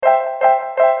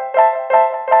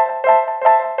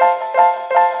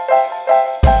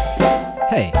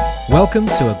Hey, welcome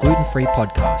to a gluten-free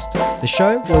podcast, the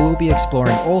show where we'll be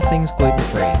exploring all things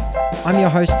gluten-free. I'm your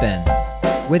host, Ben.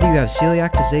 Whether you have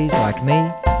celiac disease like me,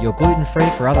 you're gluten-free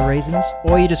for other reasons,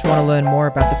 or you just want to learn more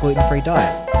about the gluten-free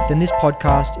diet, then this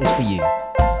podcast is for you.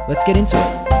 Let's get into it.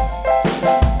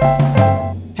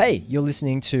 Hey, you're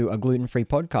listening to a gluten-free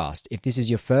podcast. If this is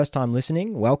your first time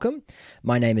listening, welcome.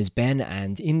 My name is Ben,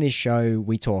 and in this show,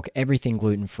 we talk everything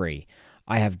gluten-free.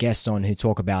 I have guests on who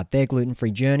talk about their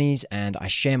gluten-free journeys, and I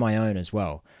share my own as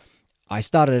well. I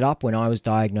started it up when I was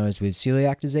diagnosed with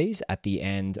celiac disease at the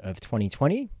end of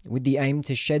 2020, with the aim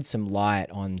to shed some light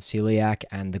on celiac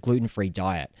and the gluten-free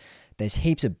diet. There's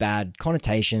heaps of bad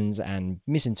connotations and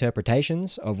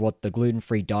misinterpretations of what the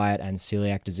gluten-free diet and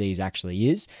celiac disease actually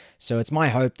is, so it's my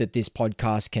hope that this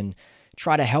podcast can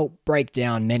try to help break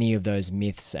down many of those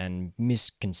myths and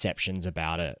misconceptions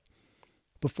about it.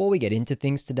 Before we get into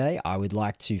things today, I would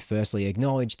like to firstly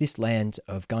acknowledge this land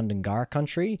of Gundungurra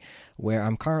country, where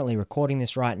I'm currently recording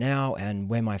this right now and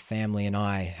where my family and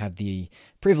I have the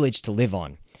privilege to live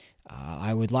on.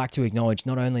 I would like to acknowledge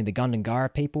not only the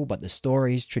Gundungurra people, but the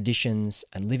stories, traditions,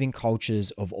 and living cultures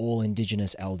of all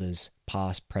Indigenous elders,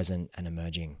 past, present, and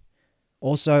emerging.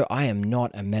 Also, I am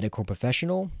not a medical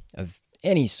professional of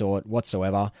any sort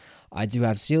whatsoever. I do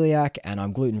have celiac and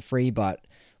I'm gluten-free, but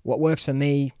what works for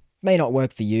me may not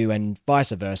work for you and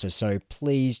vice versa, so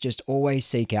please just always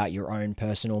seek out your own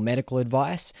personal medical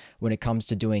advice when it comes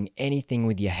to doing anything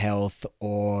with your health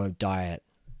or diet.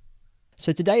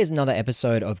 So today is another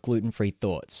episode of Gluten-Free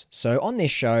Thoughts. So on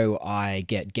this show, I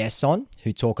get guests on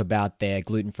who talk about their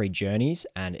gluten-free journeys,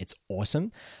 and it's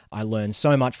awesome. I learn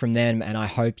so much from them, and I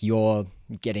hope you're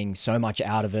getting so much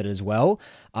out of it as well.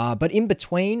 But in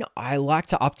between, I like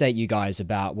to update you guys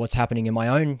about what's happening in my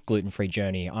own gluten-free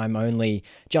journey. I'm only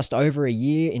just over a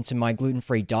year into my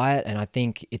gluten-free diet, and I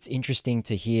think it's interesting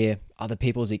to hear other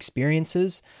people's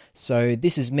experiences. So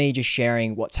this is me just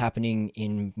sharing what's happening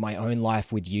in my own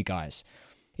life with you guys.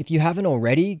 If you haven't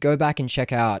already, go back and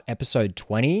check out episode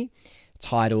 20,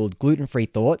 titled Gluten-Free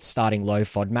Thoughts, Starting Low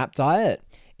FODMAP Diet.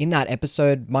 In that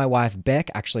episode, my wife Beck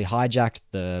actually hijacked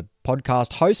the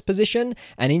podcast host position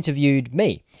and interviewed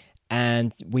me.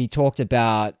 And we talked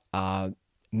about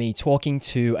me talking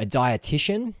to a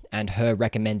dietitian and her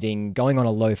recommending going on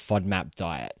a low FODMAP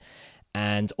diet.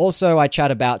 And also I chat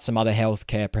about some other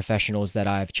healthcare professionals that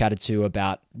I've chatted to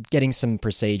about getting some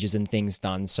procedures and things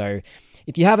done. So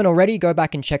if you haven't already, go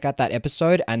back and check out that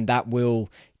episode, and that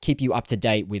will keep you up to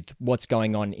date with what's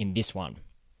going on in this one.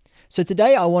 So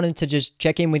today I wanted to just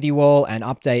check in with you all and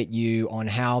update you on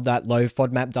how that low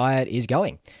FODMAP diet is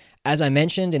going. As I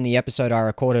mentioned in the episode I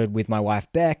recorded with my wife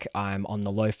Beck, I'm on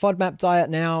the low FODMAP diet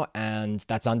now, and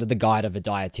that's under the guide of a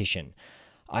dietitian.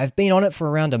 I've been on it for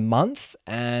around a month,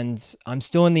 and I'm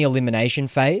still in the elimination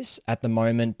phase at the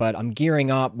moment, but I'm gearing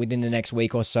up within the next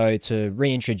week or so to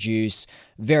reintroduce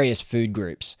various food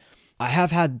groups. I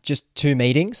have had just 2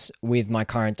 meetings with my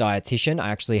current dietitian. I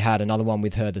actually had another one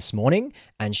with her this morning,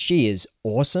 and she is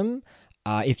awesome.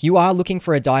 If you are looking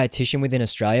for a dietitian within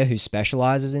Australia who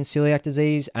specializes in celiac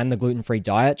disease and the gluten-free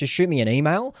diet, just shoot me an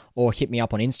email or hit me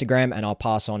up on Instagram and I'll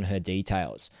pass on her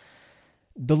details.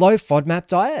 The low FODMAP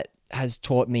diet has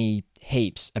taught me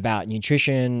heaps about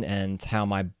nutrition and how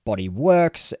my body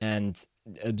works and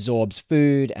absorbs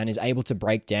food and is able to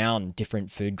break down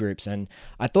different food groups. And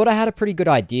I thought I had a pretty good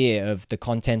idea of the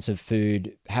contents of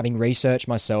food, having researched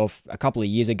myself a couple of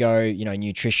years ago,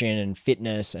 nutrition and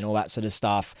fitness and all that sort of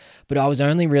stuff. But I was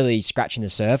only really scratching the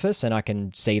surface, and I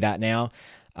can see that now.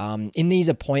 In these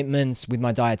appointments with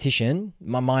my dietitian,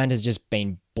 my mind has just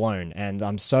been blown, and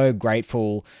I'm so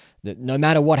grateful that no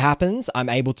matter what happens, I'm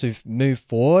able to move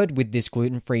forward with this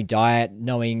gluten-free diet,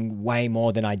 knowing way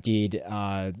more than I did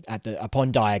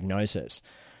upon diagnosis.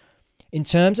 In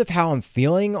terms of how I'm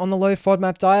feeling on the low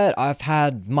FODMAP diet, I've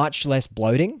had much less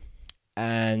bloating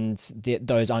and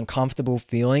those uncomfortable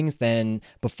feelings than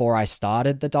before I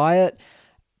started the diet.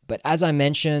 But as I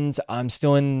mentioned, I'm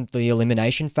still in the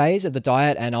elimination phase of the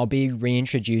diet, and I'll be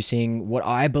reintroducing what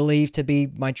I believe to be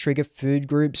my trigger food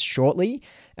groups shortly.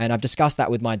 And I've discussed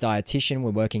that with my dietitian.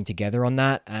 We're working together on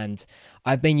that. And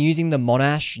I've been using the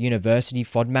Monash University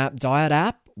FODMAP diet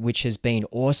app, which has been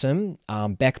awesome.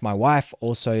 Beck, my wife,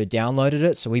 also downloaded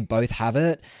it, so we both have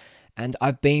it. And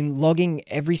I've been logging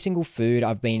every single food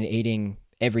I've been eating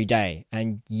every day.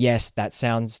 And yes, that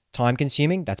sounds time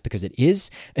consuming. That's because it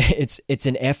is. It's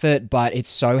an effort, but it's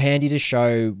so handy to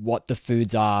show what the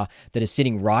foods are that are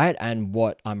sitting right and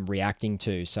what I'm reacting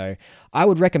to. So I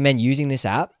would recommend using this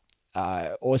app.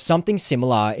 or something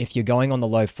similar if you're going on the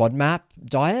low FODMAP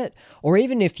diet, or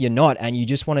even if you're not and you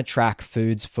just want to track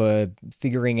foods for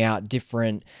figuring out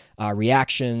different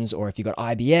reactions, or if you've got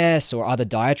IBS or other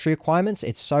dietary requirements.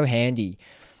 It's so handy.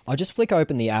 I'll just flick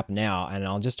open the app now and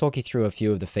I'll just talk you through a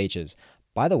few of the features.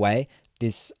 By the way,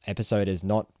 this episode is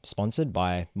not sponsored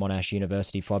by Monash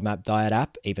University FODMAP diet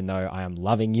app, even though I am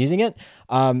loving using it.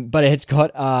 But it's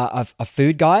got a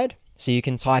food guide. So you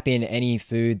can type in any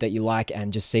food that you like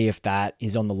and just see if that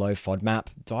is on the low FODMAP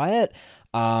diet.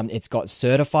 It's got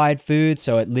certified food,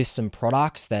 so it lists some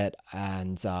products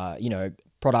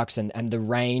products and the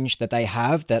range that they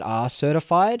have that are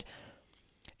certified.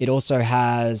 It also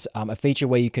has a feature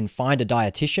where you can find a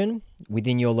dietitian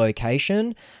within your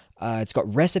location. It's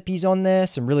got recipes on there,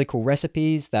 some really cool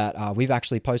recipes that we've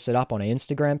actually posted up on our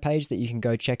Instagram page that you can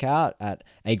go check out at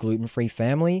A Gluten-Free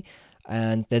Family.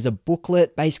 And there's a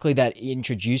booklet basically that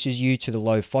introduces you to the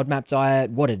low FODMAP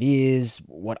diet, what it is,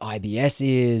 what IBS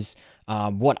is,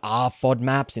 what are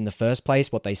FODMAPs in the first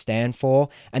place, what they stand for.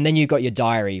 And then you've got your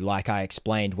diary, like I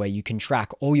explained, where you can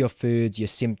track all your foods, your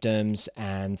symptoms.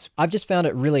 And I've just found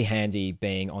it really handy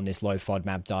being on this low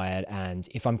FODMAP diet. And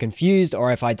if I'm confused,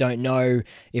 or if I don't know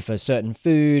if a certain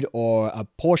food or a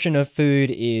portion of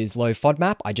food is low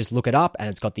FODMAP, I just look it up and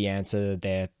it's got the answer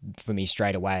there for me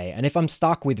straight away. And if I'm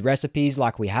stuck with recipes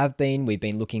like we've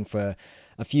been looking for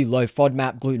a few low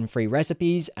FODMAP gluten-free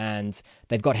recipes, and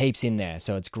they've got heaps in there,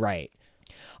 so it's great.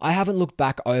 I haven't looked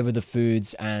back over the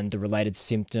foods and the related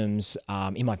symptoms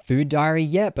in my food diary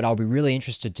yet, but I'll be really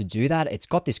interested to do that. It's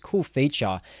got this cool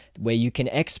feature where you can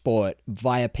export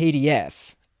via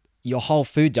PDF your whole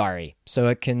food diary. So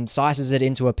it concises it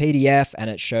into a PDF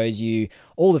and it shows you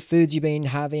all the foods you've been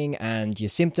having and your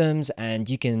symptoms, and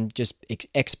you can just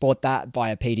export that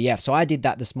via PDF. So I did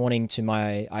that this morning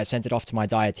I sent it off to my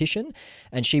dietitian,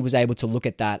 and she was able to look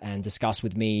at that and discuss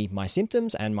with me my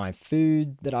symptoms and my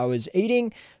food that I was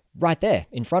eating right there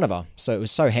in front of her. So it was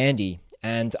so handy,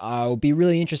 and I'll be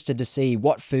really interested to see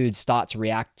what foods start to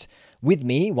react with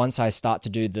me once I start to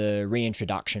do the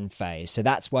reintroduction phase. So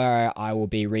that's where I will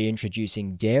be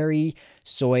reintroducing dairy,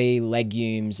 soy,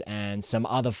 legumes, and some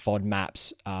other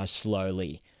FODMAPs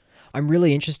slowly. I'm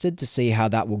really interested to see how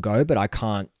that will go, but I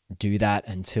can't do that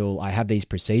until I have these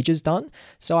procedures done.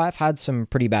 So I've had some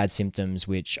pretty bad symptoms,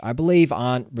 which I believe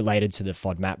aren't related to the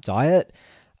FODMAP diet,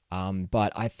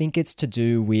 but I think it's to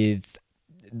do with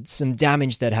some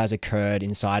damage that has occurred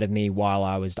inside of me while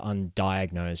I was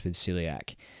undiagnosed with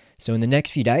celiac. So in the next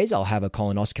few days, I'll have a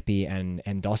colonoscopy and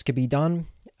endoscopy done.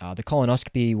 The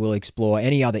colonoscopy will explore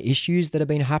any other issues that have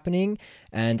been happening,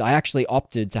 and I actually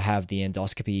opted to have the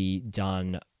endoscopy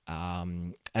done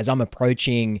as I'm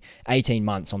approaching 18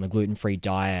 months on the gluten-free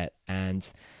diet, and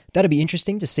that'll be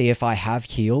interesting to see if I have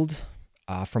healed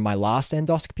from my last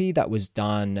endoscopy that was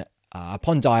done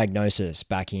upon diagnosis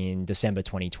back in December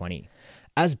 2020.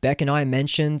 As Beck and I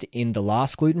mentioned in the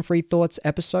last Gluten-Free Thoughts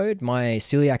episode, my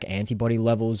celiac antibody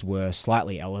levels were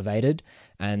slightly elevated,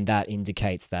 and that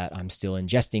indicates that I'm still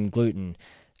ingesting gluten.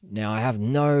 Now, I have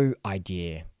no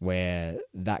idea where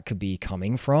that could be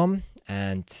coming from,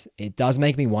 and it does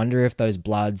make me wonder if those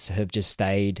bloods have just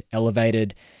stayed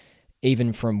elevated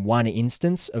even from one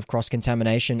instance of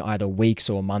cross-contamination either weeks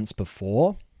or months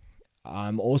before.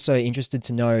 I'm also interested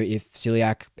to know if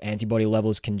celiac antibody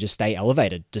levels can just stay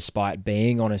elevated despite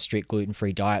being on a strict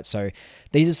gluten-free diet. So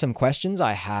these are some questions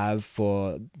I have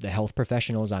for the health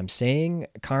professionals I'm seeing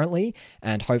currently,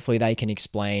 and hopefully they can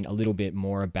explain a little bit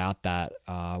more about that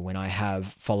when I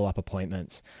have follow-up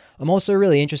appointments. I'm also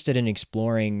really interested in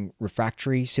exploring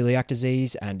refractory celiac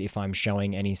disease and if I'm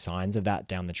showing any signs of that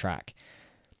down the track.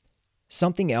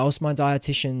 Something else my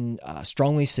dietitian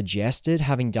strongly suggested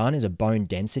having done is a bone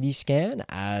density scan,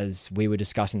 as we were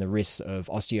discussing the risks of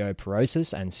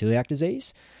osteoporosis and celiac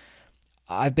disease.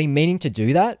 I've been meaning to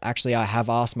do that. Actually, I have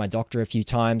asked my doctor a few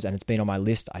times and it's been on my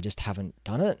list. I just haven't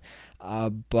done it.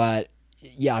 But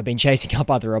yeah, I've been chasing up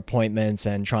other appointments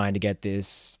and trying to get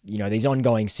these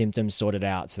ongoing symptoms sorted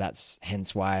out. So that's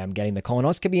hence why I'm getting the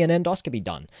colonoscopy and endoscopy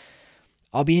done.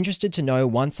 I'll be interested to know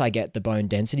once I get the bone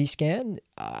density scan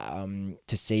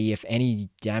to see if any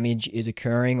damage is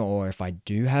occurring or if I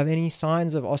do have any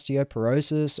signs of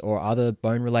osteoporosis or other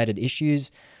bone-related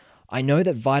issues. I know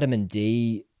that vitamin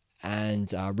D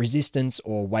and resistance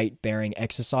or weight-bearing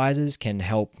exercises can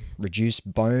help reduce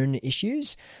bone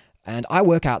issues. And I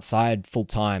work outside full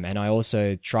time, and I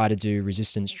also try to do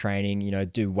resistance training,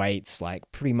 do weights like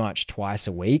pretty much twice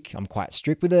a week. I'm quite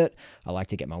strict with it. I like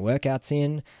to get my workouts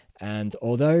in. And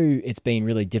although it's been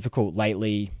really difficult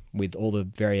lately with all the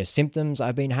various symptoms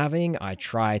I've been having, I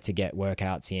try to get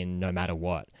workouts in no matter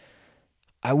what.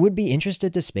 I would be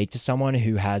interested to speak to someone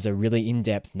who has a really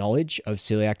in-depth knowledge of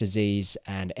celiac disease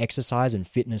and exercise and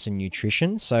fitness and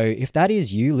nutrition. So if that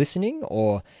is you listening,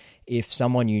 or if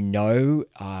someone you know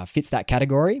fits that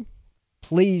category,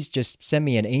 please just send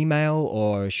me an email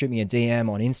or shoot me a DM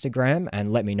on Instagram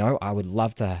and let me know. I would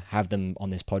love to have them on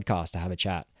this podcast to have a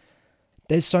chat.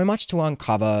 There's so much to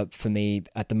uncover for me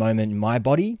at the moment in my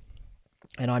body,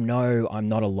 and I know I'm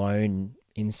not alone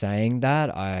in saying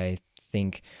that. I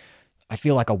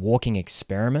feel like a walking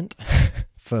experiment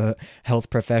for health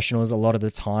professionals a lot of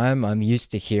the time. I'm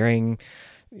used to hearing,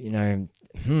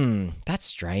 that's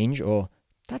strange, or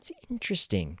that's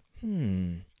interesting.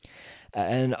 And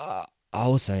I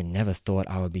also never thought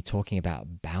I would be talking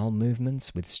about bowel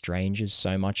movements with strangers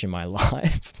so much in my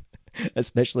life,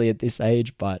 especially at this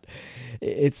age, but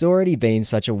it's already been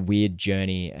such a weird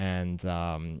journey. And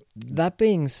that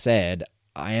being said,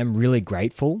 I am really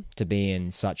grateful to be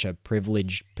in such a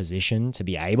privileged position to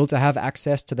be able to have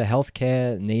access to the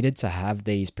healthcare needed to have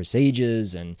these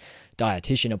procedures and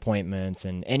dietitian appointments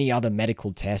and any other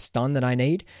medical tests done that I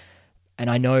need. And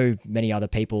I know many other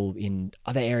people in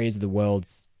other areas of the world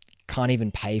can't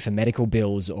even pay for medical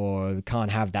bills or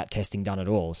can't have that testing done at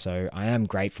all. So I am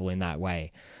grateful in that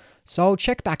way. So I'll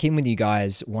check back in with you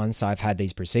guys once I've had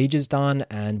these procedures done,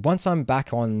 and once I'm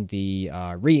back on the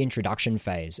reintroduction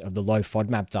phase of the low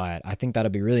FODMAP diet. I think that'll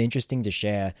be really interesting to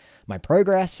share my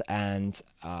progress and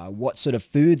what sort of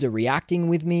foods are reacting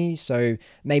with me. So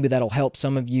maybe that'll help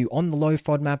some of you on the low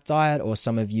FODMAP diet or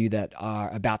some of you that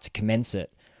are about to commence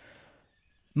it.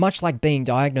 Much like being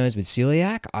diagnosed with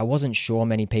celiac, I wasn't sure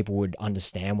many people would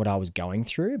understand what I was going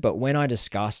through, but when I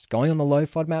discussed going on the low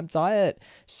FODMAP diet,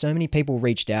 so many people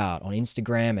reached out on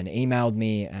Instagram and emailed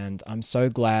me, and I'm so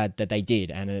glad that they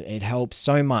did, and it helps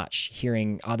so much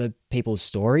hearing other people's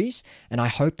stories, and I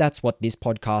hope that's what this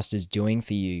podcast is doing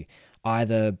for you,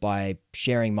 either by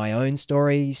sharing my own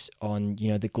stories on,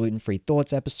 the Gluten-Free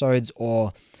Thoughts episodes,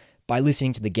 or by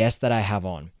listening to the guests that I have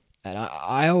on. And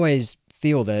I always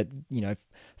feel that,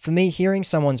 for me, hearing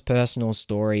someone's personal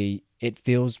story, it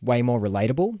feels way more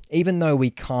relatable, even though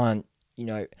we can't,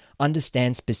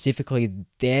 understand specifically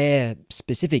their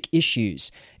specific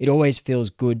issues. It always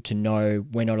feels good to know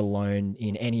we're not alone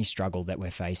in any struggle that we're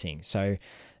facing. So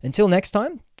until next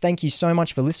time, thank you so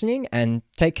much for listening, and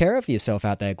take care of yourself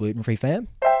out there, gluten-free fam.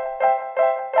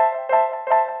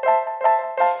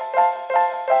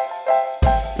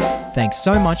 Thanks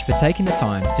so much for taking the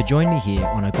time to join me here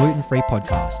on a gluten-free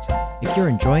podcast. If you're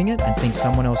enjoying it and think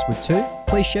someone else would too,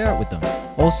 please share it with them.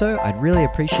 Also, I'd really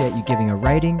appreciate you giving a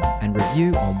rating and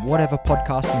review on whatever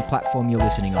podcasting platform you're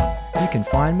listening on. You can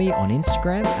find me on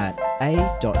Instagram at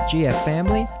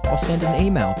a.gffamily or send an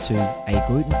email to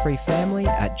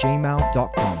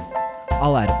aglutenfreefamily@gmail.com.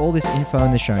 I'll add all this info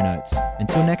in the show notes.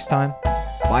 Until next time,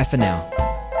 bye for now.